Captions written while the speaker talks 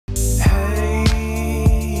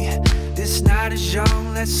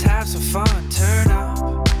let's have some fun. Turn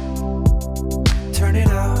up, turn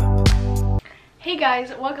it up. Hey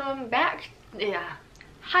guys, welcome back.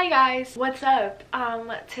 Hi guys, what's up?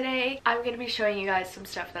 Today I'm gonna be showing you guys some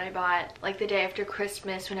stuff that I bought like the day after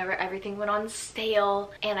Christmas whenever everything went on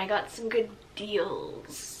sale, and I got some good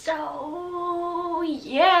deals. So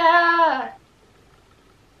yeah.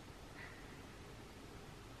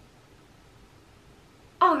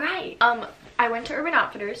 Alright. I went to Urban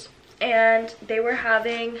Outfitters and they were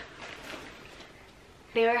having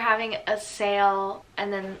a sale,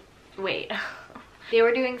 and then wait. They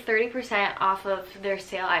were doing 30% off of their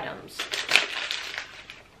sale items.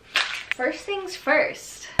 First things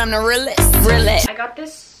first. I'm the realest. I got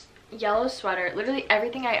this yellow sweater. Literally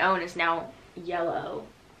everything I own is now yellow.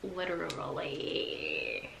 Literally.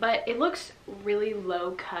 But it looks really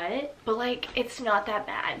low cut. But like, it's not that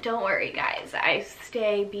bad. Don't worry guys. I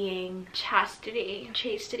stay being chaste. I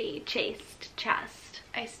stay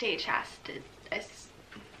chaste.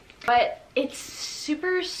 But it's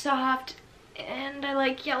super soft. And I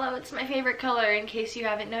like yellow. It's my favorite color, in case you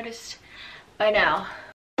haven't noticed by now.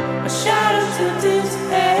 A shadow to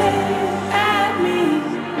despair at me.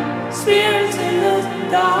 Spirits in the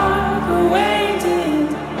dark waiting.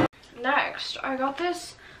 Next, I got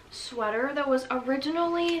this sweater that was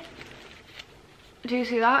originally, do you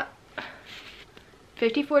see that?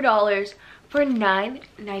 $54 for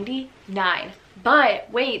 $9.99.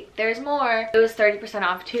 But wait, there's more. It was 30%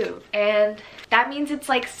 off too, and that means it's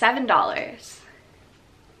like $7,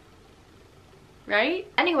 right?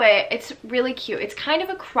 Anyway, it's really cute. It's kind of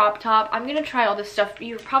a crop top. I'm gonna try all this stuff.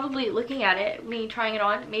 You're probably looking at it, me trying it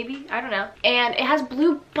on, maybe, I don't know. And it has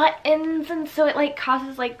blue buttons, and so it like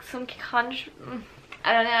causes like some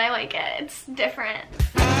I don't know, I like it. It's different.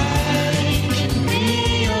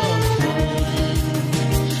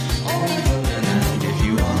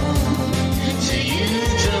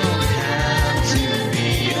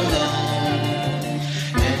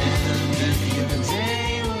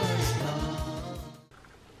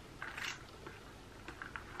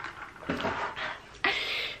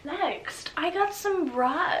 Next, I got some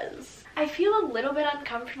bras. I feel a little bit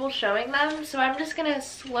uncomfortable showing them, so I'm just gonna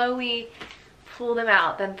slowly pull them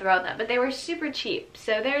out, then throw them. But they were super cheap,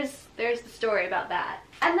 so there's the story about that.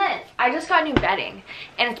 And then I just got new bedding,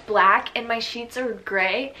 and it's black, and my sheets are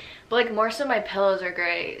gray, but like more so my pillows are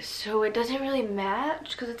gray, so it doesn't really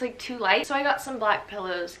match because it's like too light. So I got some black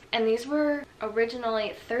pillows, and these were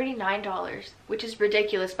originally $39, which is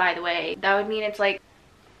ridiculous, by the way. That would mean it's like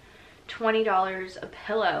 $20 a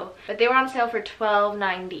pillow, but they were on sale for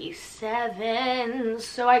 $12.97,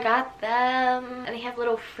 so I got them. And they have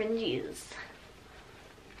little fringes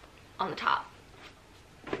on the top.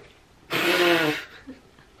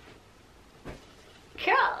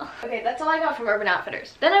 Cool. Okay, that's all I got from Urban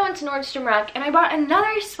Outfitters. Then I went to Nordstrom Rack and I bought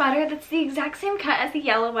another sweater that's the exact same cut as the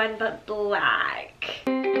yellow one, but black.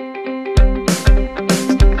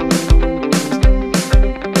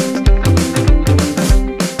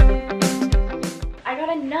 I got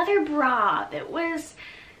another bra that was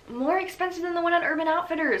more expensive than the one at Urban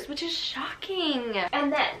Outfitters, which is shocking.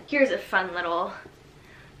 And then here's a fun little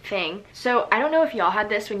thing. So I don't know if y'all had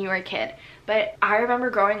this when you were a kid, but I remember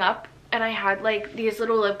growing up and I had like these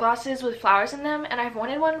little lip glosses with flowers in them, and I've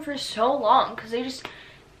wanted one for so long because they just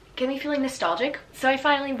get me feeling nostalgic. So I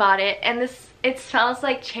finally bought it, and it smells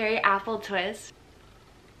like cherry apple twist.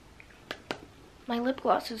 My lip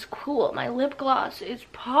gloss is cool. My lip gloss is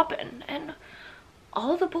poppin', and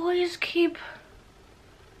all the boys keep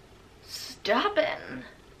stopping.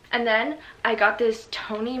 And then I got this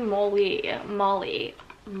Tony Moly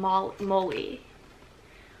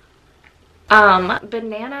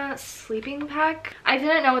banana sleeping pack. I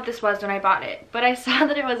didn't know what this was when I bought it, but I saw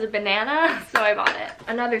that it was a banana, so I bought it.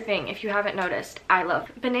 Another thing, if you haven't noticed, I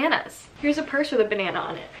love bananas. Here's a purse with a banana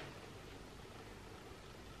on it.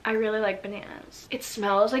 I really like bananas. It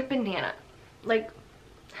smells like banana, but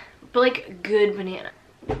like good banana.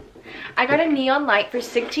 I got a neon light for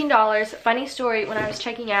 $16. Funny story, when I was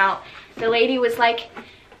checking out, the lady was like,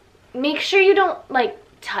 make sure you don't like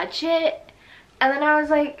touch it. And then I was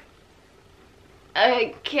like,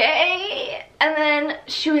 okay. And then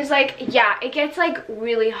she was like, yeah, it gets like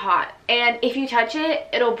really hot, and if you touch it,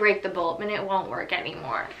 it'll break the bulb and it won't work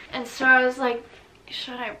anymore. And so I was like,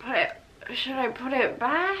 should I put it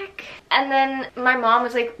back? And then my mom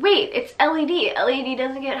was like, wait, it's LED. LED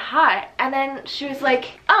doesn't get hot. And then she was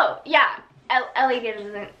like, oh yeah, LED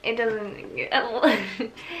it doesn't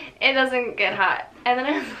get hot. And then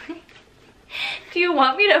I was like, do you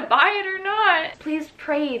want me to buy it or not? Please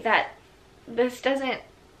pray that this doesn't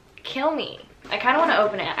kill me. I kind of want to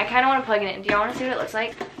open it. I kind of want to plug it in. Do y'all want to see what it looks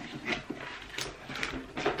like?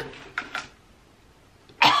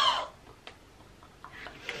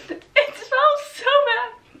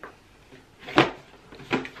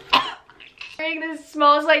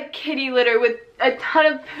 smells like kitty litter with a ton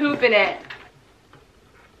of poop in it.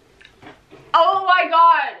 Oh my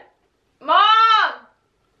god! Mom!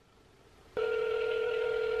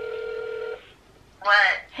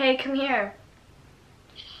 What? Hey, come here.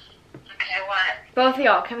 Okay, what? Both of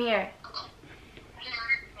y'all, come here.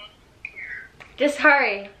 Just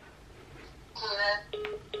hurry.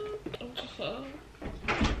 Okay.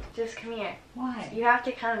 Just come here. What? You have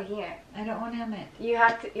to come here. I don't want him. Y'all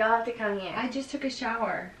have to come here. I just took a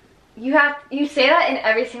shower. You say that in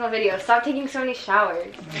every single video. Stop taking so many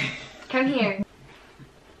showers. Come here.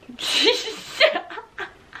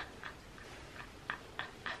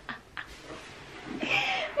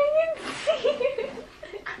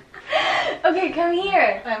 Okay, come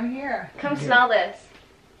here. I'm here. Come smell this.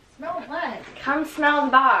 Smell what? Come smell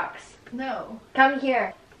the box. No. Come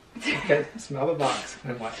here. Okay, smell the box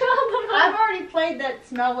and what? I've already played that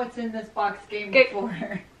smell what's in this box game Good.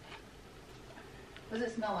 before. What does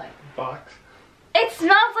it smell like? Box? It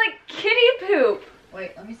smells like kitty poop.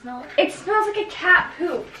 Wait, let me smell it. It smells like a cat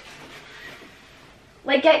poop.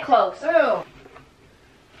 Like, get close. Oh.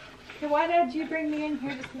 So why did you bring me in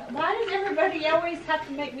here to smell? Why does everybody always have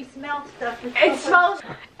to make me smell stuff? It smells.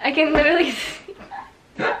 I can literally see.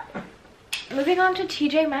 Moving on to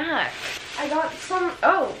TJ Maxx. I got some.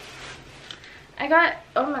 Oh my god.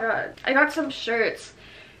 I got some shirts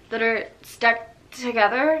that are stuck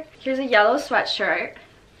together. Here's a yellow sweatshirt.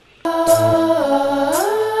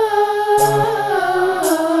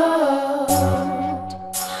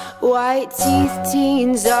 White teeth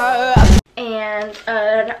teens are And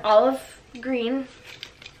an olive green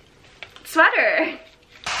sweater.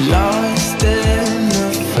 Lost and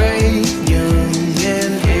afraid, young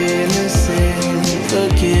and innocent,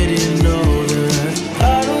 but getting older.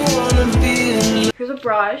 I don't wanna be alone. Here's a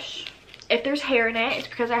brush. If there's hair in it, it's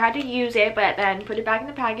because I had to use it, but then put it back in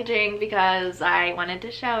the packaging because I wanted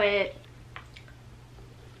to show it.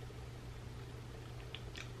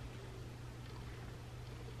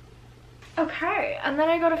 Okay, and then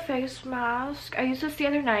I got a face mask. I used this the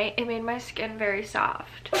other night. It made my skin very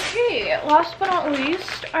soft. Okay, last but not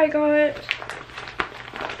least, I got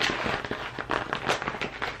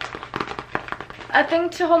a thing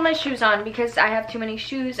to hold my shoes on because I have too many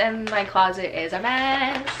shoes and my closet is a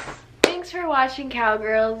mess. Thanks for watching,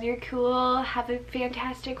 cowgirls. You're cool. Have a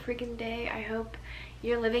fantastic freaking day. I hope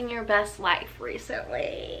you're living your best life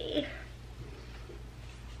recently.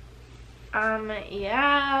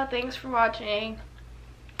 Yeah, thanks for watching.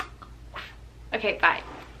 Okay, bye.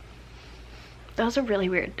 That was a really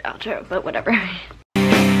weird outro, but whatever.